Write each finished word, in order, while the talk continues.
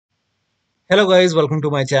Hello guys, welcome to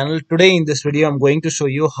my channel. Today in this video I'm going to show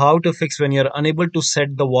you how to fix when you're unable to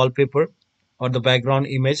set the wallpaper or the background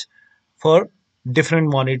image for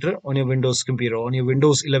different monitor on your Windows computer, on your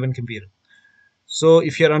Windows 11 computer. So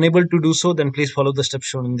if you're unable to do so, then please follow the steps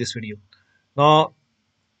shown in this video. Now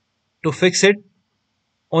to fix it,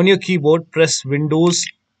 on your keyboard press Windows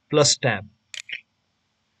plus tab.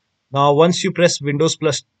 Now once you press Windows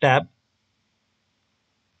plus tab,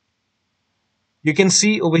 you can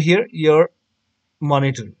see over here your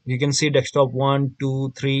monitor. You can see desktop 1,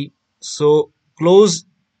 2, 3. So close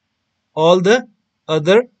all the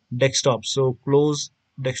other desktops. So close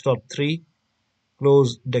desktop 3,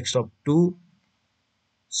 close desktop 2.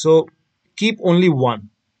 So keep only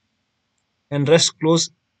one and rest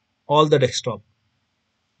close all the desktop.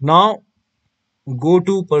 Now go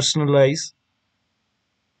to personalize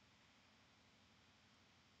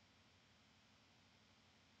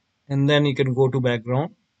and then you can go to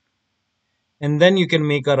background and then you can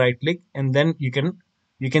make a right click and then you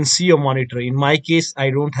can see your monitor. In my case,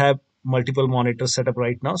 I don't have multiple monitors set up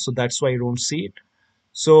right now, so that's why you don't see it.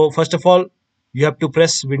 So first of all, you have to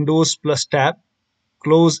press Windows plus tab,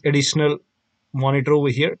 close additional monitor over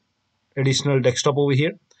here, additional desktop over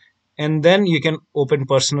here, and then you can open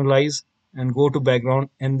personalize and go to background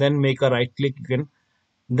and then make a right click.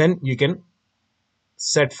 You can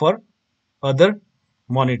set for other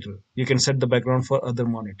monitor. You can set the background for other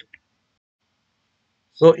monitor.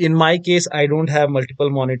 So in my case, I don't have multiple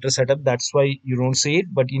monitor setup. That's why you don't see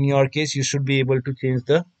it. But in your case, you should be able to change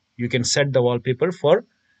you can set the wallpaper for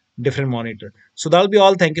different monitor. So that'll be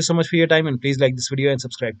all. Thank you so much for your time and please like this video and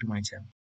subscribe to my channel.